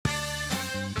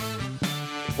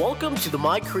Welcome to the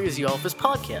My Crazy Office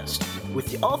podcast with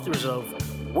the authors of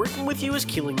Working With You Is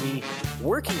Killing Me,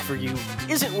 Working For You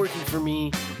Isn't Working For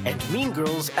Me, and Mean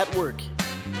Girls at Work,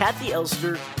 Kathy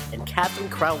Elster and Catherine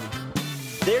Crowley.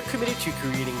 They're committed to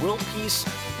creating world peace,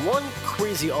 one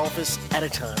crazy office at a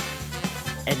time.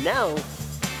 And now,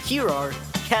 here are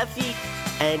Kathy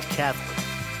and Catherine.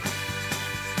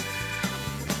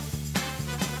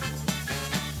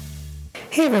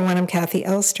 Hey everyone, I'm Kathy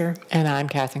Elster. And I'm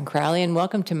Catherine Crowley, and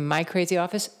welcome to My Crazy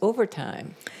Office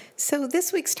Overtime. So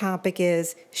this week's topic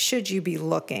is, should you be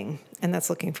looking? And that's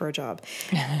looking for a job.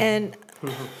 And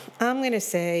I'm going to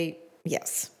say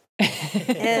yes.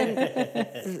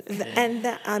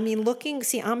 Looking,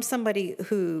 see, I'm somebody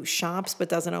who shops but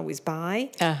doesn't always buy.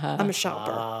 I'm a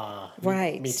shopper.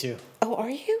 Right. Me too. Oh,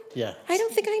 are you? Yeah. I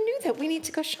don't think I knew that. We need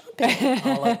to go shopping.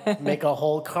 I'll make a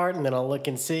whole cart and then I'll look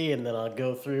and see and then I'll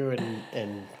go through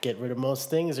and get rid of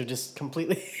most things or just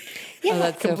completely Yeah,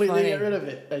 that's completely so funny. get rid of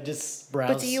it. I just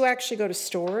browse. But do you actually go to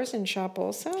stores and shop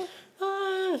also?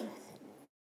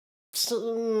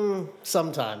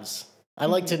 Sometimes. I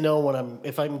like to know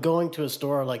if I'm going to a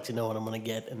store, I like to know what I'm going to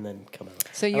get and then come out.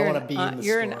 So I don't wanna be in the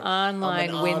you're store. an online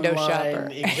I'm an window online- shopper.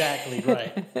 Exactly,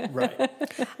 right.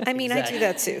 I mean, I do Exactly.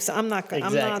 that too, so I'm not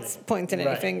pointing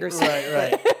any fingers.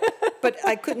 Right. But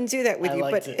I couldn't do that with I you.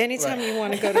 liked But it. anytime Right. you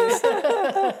want to go to the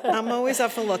store, I'm always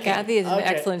up for looking. Kathy is an Okay.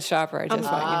 excellent shopper. I just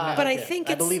want you to know. But I Okay. think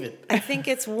I it's, believe it. I think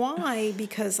it's why,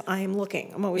 because I'm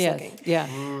looking. I'm always Yes, looking.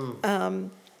 yeah.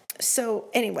 So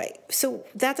anyway, so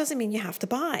that doesn't mean you have to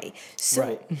buy. So,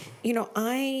 Right.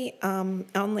 I, on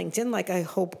LinkedIn, like I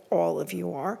hope all of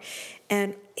you are,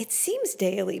 and it seems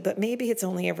daily, but maybe it's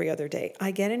only every other day,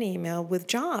 I get an email with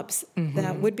jobs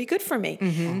that would be good for me.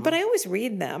 But I always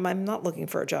read them. I'm not looking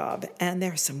for a job. And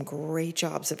there are some great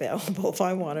jobs available if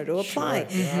I wanted to apply.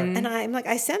 And I'm like,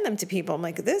 I send them to people. I'm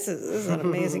like, this is an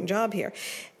amazing job here.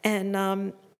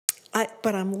 And,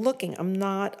 but I'm looking. I'm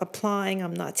not applying.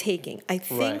 I'm not taking. I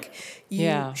think you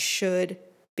Yeah. should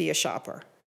be a shopper.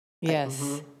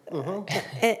 Yes.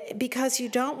 Because you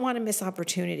don't want to miss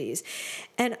opportunities.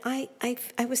 And I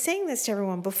was saying this to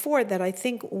everyone before, that I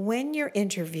think when you're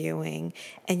interviewing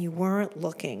and you weren't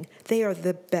looking, they are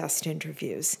the best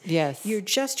interviews. Yes. You're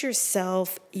just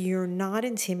yourself. You're not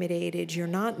intimidated. You're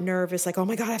not nervous, like, oh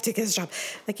my God, I have to get this job.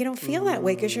 Like, you don't feel that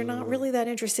way because you're not really that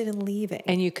interested in leaving.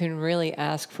 And you can really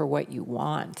ask for what you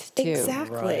want, too.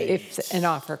 Exactly. Right. If an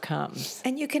offer comes.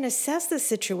 And you can assess the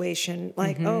situation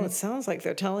like, oh, it sounds like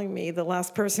they're telling me the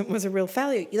last person was a real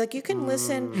failure. Like, you can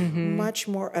listen much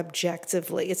more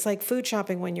objectively. It's like food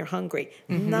shopping when you're hungry.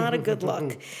 Not a good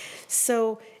look.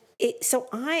 So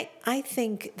I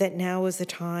think that now is the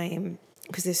time,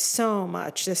 because there's so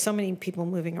many people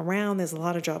moving around. There's a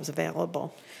lot of jobs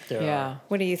available. Yeah.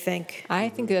 What do you think? I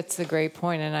think that's a great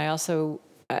point, and I also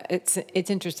it's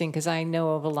interesting because I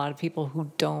know of a lot of people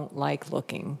who don't like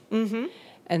looking,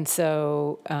 and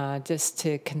so just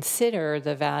to consider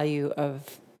the value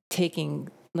of taking,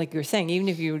 like you're saying, even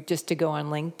if you just to go on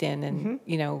LinkedIn and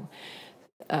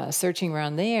searching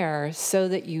around there, so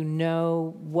that you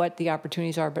know what the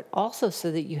opportunities are, but also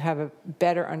so that you have a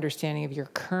better understanding of your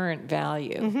current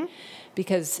value.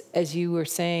 Because as you were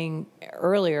saying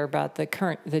earlier about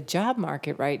the job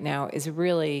market right now is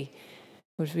really,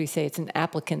 what should we say? It's an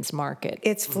applicant's market.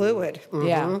 It's fluid.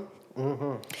 Yeah.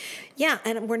 Yeah,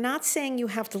 and we're not saying you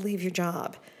have to leave your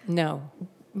job, No.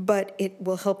 but it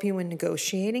will help you in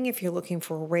negotiating if you're looking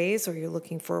for a raise or you're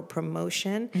looking for a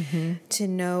promotion, to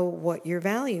know what your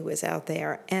value is out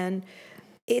there. And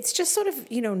it's just sort of,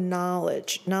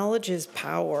 knowledge. Knowledge is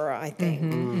power, I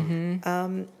think.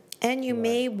 And you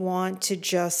may want to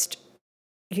just...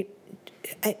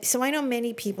 So I know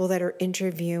many people that are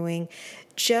interviewing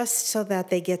just so that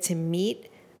they get to meet.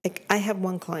 Like, I have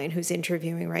one client who's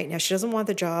interviewing right now. She doesn't want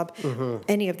the job,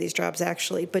 any of these jobs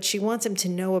actually, but she wants him to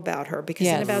know about her because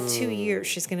in about 2 years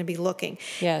she's going to be looking.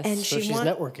 Yes. And So she's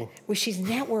networking. Well, she's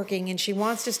networking and she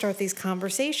wants to start these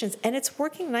conversations, and it's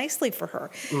working nicely for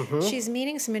her. She's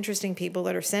meeting some interesting people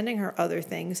that are sending her other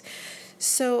things.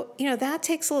 So, that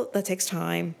takes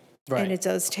time. Right. And it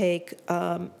does take,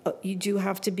 you do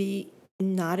have to be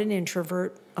not an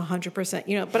introvert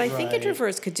 100%, but I think Right.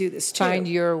 introverts could do this too. Find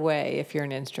your way if you're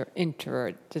an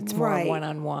introvert. It's more Right.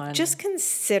 one-on-one. Just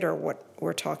consider what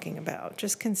we're talking about.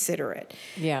 Just consider it.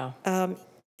 Yeah.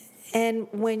 And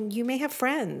when you may have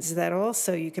friends that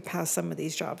also you could pass some of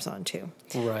these jobs on to.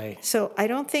 Right. So I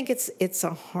don't think it's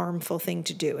a harmful thing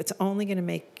to do. It's only going to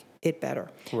make it better.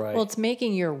 Right. Well, it's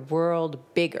making your world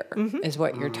bigger is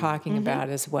what you're talking about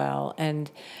as well.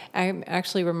 And I'm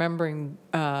actually remembering,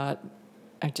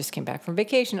 I just came back from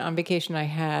vacation. On vacation, I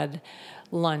had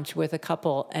lunch with a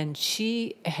couple, and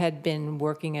she had been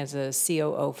working as a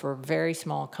COO for a very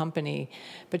small company,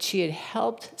 but she had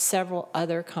helped several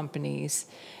other companies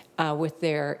with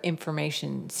their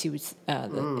information. She was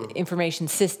the information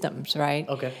systems, right?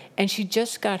 Okay. And she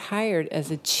just got hired as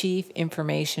a chief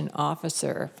information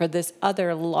officer for this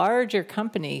other larger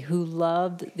company who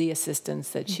loved the assistance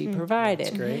that she provided.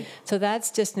 That's great. So that's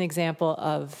just an example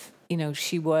of,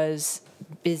 she was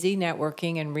busy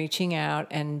networking and reaching out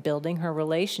and building her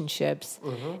relationships.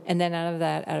 And then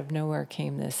out of nowhere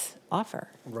came this offer.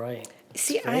 Right.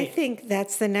 See, That's I great. think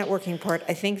that's the networking part.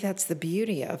 I think that's the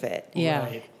beauty of it. Yeah.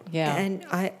 Right. Yeah. And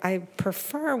I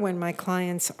prefer when my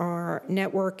clients are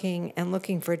networking and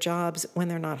looking for jobs when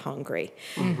they're not hungry,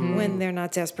 when they're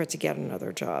not desperate to get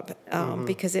another job,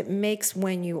 because it makes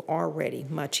when you are ready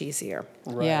much easier.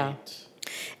 Right. Yeah.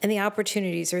 And the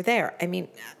opportunities are there. I mean,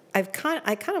 I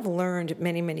kind of learned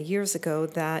many years ago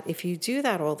that if you do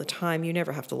that all the time, you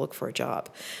never have to look for a job.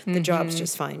 The jobs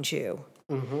just find you.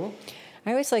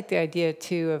 I always like the idea,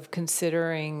 too, of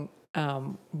considering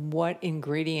what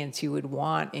ingredients you would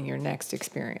want in your next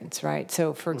experience, right?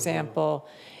 So, for example,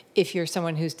 if you're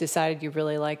someone who's decided you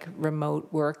really like remote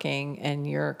working and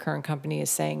your current company is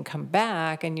saying come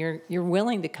back and you're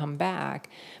willing to come back,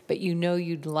 but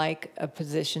you'd like a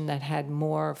position that had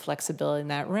more flexibility in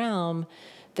that realm,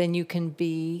 then you can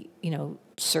be,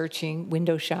 searching,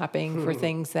 window shopping for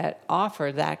things that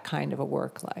offer that kind of a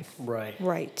work life. Right.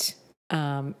 Right.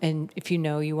 And if you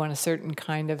want a certain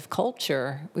kind of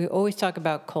culture, we always talk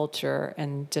about culture,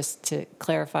 and just to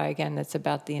clarify again, that's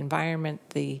about the environment,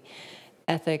 the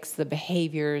ethics, the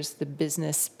behaviors, the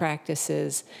business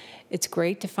practices. It's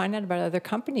great to find out about other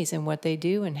companies and what they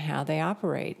do and how they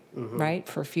operate, right,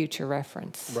 for future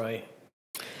reference. Right.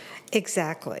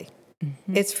 Exactly.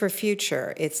 It's for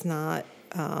future.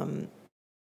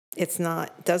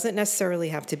 Doesn't necessarily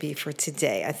have to be for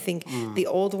today. I think the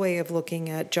old way of looking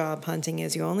at job hunting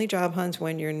is you only job hunt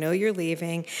when you're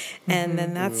leaving, and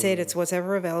then that's it. It's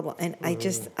whatever available. And I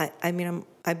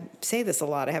say this a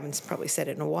lot. I haven't probably said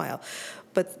it in a while,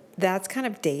 but that's kind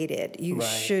of dated. You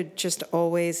should just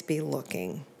always be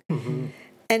looking.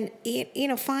 And,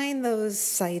 find those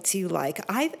sites you like.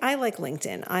 I like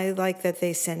LinkedIn. I like that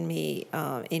they send me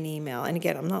an email. And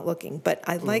again, I'm not looking, but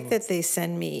I like that they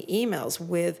send me emails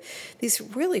with these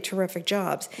really terrific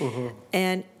jobs.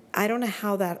 And I don't know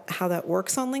how that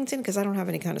works on LinkedIn because I don't have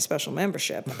any kind of special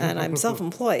membership. And I'm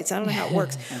self-employed, so I don't know how it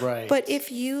works. Right. But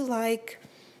if you like...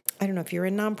 I don't know if you're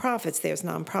in nonprofits, there's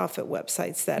nonprofit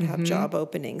websites that have job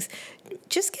openings.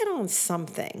 Just get on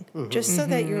something, just so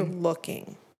that you're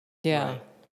looking. Yeah. Right.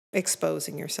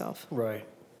 Exposing yourself. Right.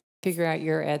 Figure out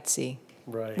your Etsy.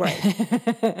 Right.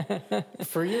 Right.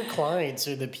 For your clients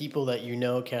or the people that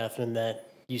Catherine,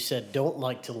 that you said don't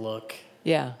like to look,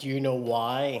 Yeah. do you know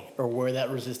why or where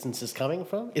that resistance is coming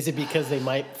from? Is it because they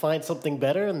might find something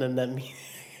better and then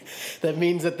that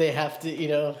means that they have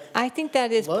to, I think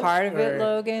that is look, part of it, or-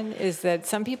 Logan, is that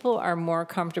some people are more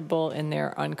comfortable in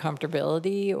their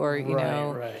uncomfortability, or,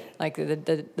 Right. like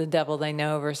the devil they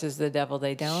know versus the devil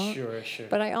they don't. Sure.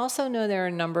 But I also know there are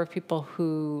a number of people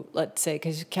who, let's say,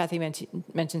 because Kathy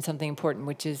mentioned something important,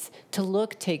 which is to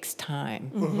look takes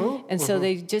time. And so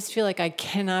they just feel like, I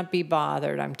cannot be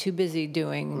bothered. I'm too busy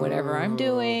doing whatever I'm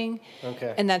doing.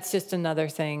 Okay. And that's just another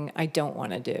thing I don't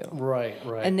want to do. Right.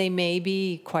 And they may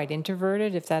be quite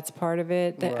introverted, if that's part of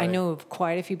it. I Right. know of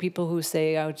quite a few people who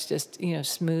say, "Oh, it's just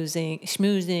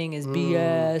schmoozing is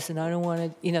BS," and I don't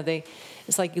want to.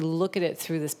 It's like you look at it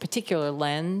through this particular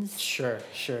lens. Sure.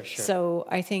 So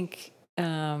I think,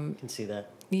 I can see that.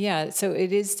 yeah. So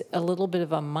it is a little bit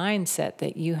of a mindset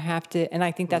that you have to, and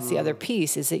I think that's the other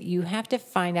piece, is that you have to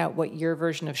find out what your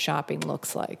version of shopping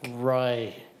looks like.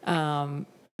 Right.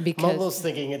 Because I'm almost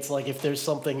thinking it's like if there's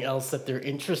something else that they're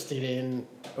interested in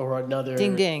or another.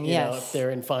 Ding, ding, you know, yes. if they're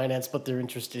in finance, but they're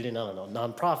interested in,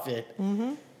 nonprofit,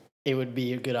 it would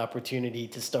be a good opportunity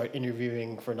to start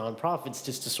interviewing for nonprofits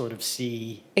just to sort of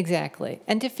see. Exactly.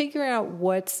 And to figure out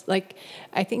what's like,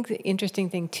 I think the interesting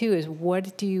thing too is,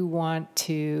 what do you want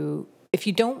to, if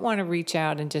you don't want to reach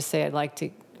out and just say, I'd like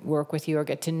to work with you or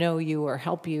get to know you or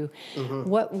help you,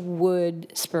 what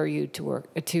would spur you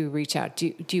to reach out?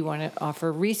 Do you want to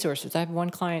offer resources? I have one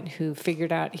client who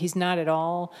figured out he's not at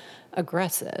all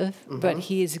aggressive, but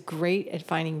he is great at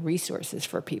finding resources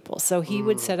for people. So he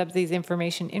would set up these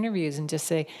information interviews and just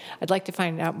say, I'd like to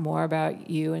find out more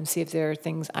about you and see if there are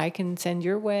things I can send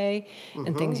your way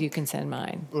and things you can send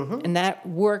mine. And that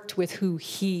worked with who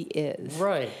he is.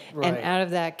 Right. And out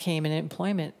of that came an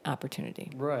employment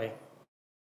opportunity. Right.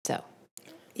 So,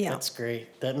 Yeah. That's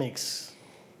great. That makes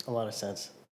a lot of sense.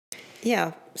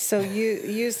 Yeah. So you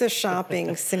use the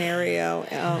shopping scenario,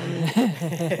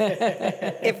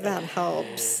 if that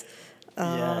helps.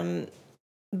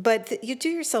 But you do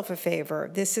yourself a favor.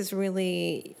 This is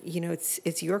really,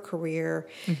 it's your career.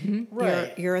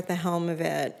 Right. You're at the helm of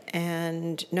it,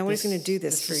 and nobody's going to do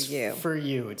this for is you. For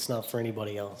you, it's not for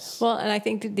anybody else. Well, and I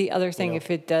think that the other thing,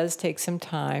 if it does take some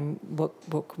time, what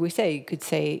could we say? You could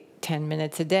say 10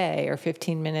 minutes a day or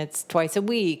 15 minutes twice a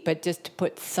week, but just to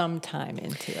put some time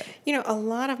into it. A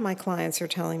lot of my clients are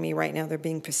telling me right now they're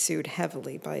being pursued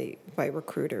heavily by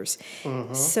recruiters.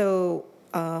 So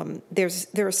there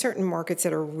are certain markets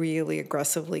that are really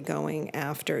aggressively going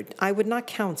after. I would not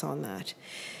count on that.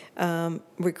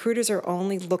 Recruiters are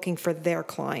only looking for their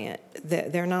client.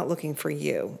 They're not looking for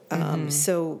you.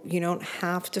 So you don't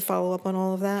have to follow up on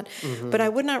all of that. But I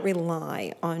would not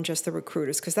rely on just the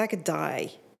recruiters, because that could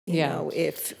die. You know,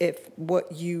 if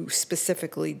what you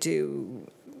specifically do,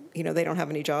 they don't have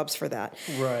any jobs for that.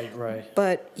 Right.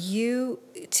 But you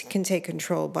can take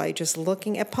control by just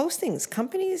looking at postings.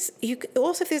 Companies,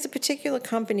 also, if there's a particular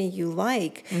company you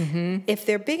like, if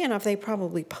they're big enough, they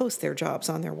probably post their jobs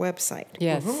on their website.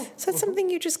 Yes. So that's something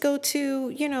you just go to,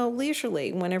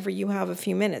 leisurely whenever you have a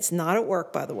few minutes. Not at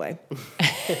work, by the way.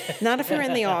 Not if you're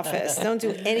in the office. Don't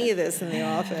do any of this in the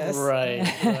office. Right.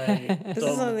 This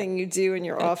is something you do in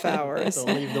your off hours.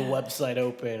 Don't leave the website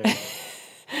open.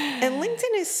 And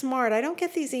LinkedIn is smart. I don't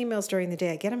get these emails during the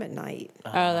day. I get them at night.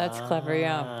 Oh, that's clever,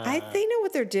 yeah. They know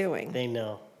what they're doing. They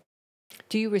know.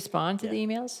 Do you respond to the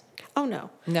emails? Oh, no.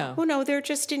 No. Well, no, they're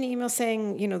just an email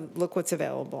saying, look what's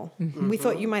available. We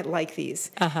thought you might like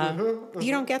these.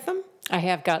 You don't get them? I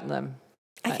have gotten them.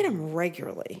 I get them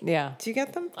regularly. Yeah. Do you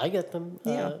get them? I get them.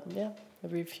 Yeah.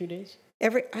 Every few days.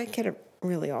 I get it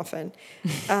really often.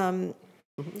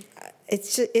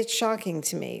 It's shocking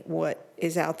to me what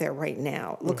is out there right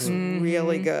now. It looks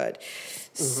really good.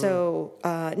 So,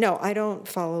 no, I don't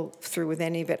follow through with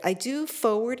any of it. I do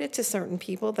forward it to certain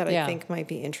people that I think might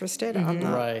be interested. I'm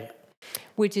not. Right.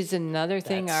 Which is another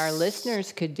thing our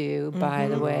listeners could do, by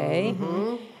the way.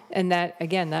 And that,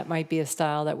 again, that might be a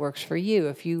style that works for you.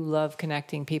 If you love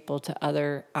connecting people to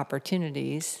other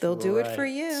opportunities. They'll do it for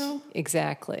you.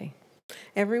 Exactly.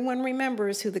 Everyone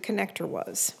remembers who the connector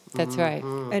was. That's right.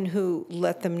 And who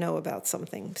let them know about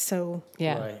something. So,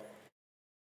 yeah. Right.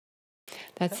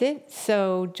 That's it.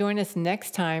 So join us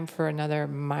next time for another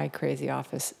My Crazy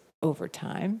Office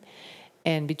Overtime.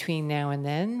 And between now and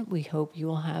then, we hope you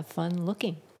will have fun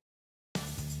looking.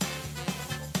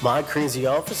 My Crazy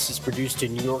Office is produced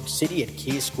in New York City at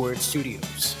K Squared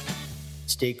Studios.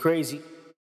 Stay crazy.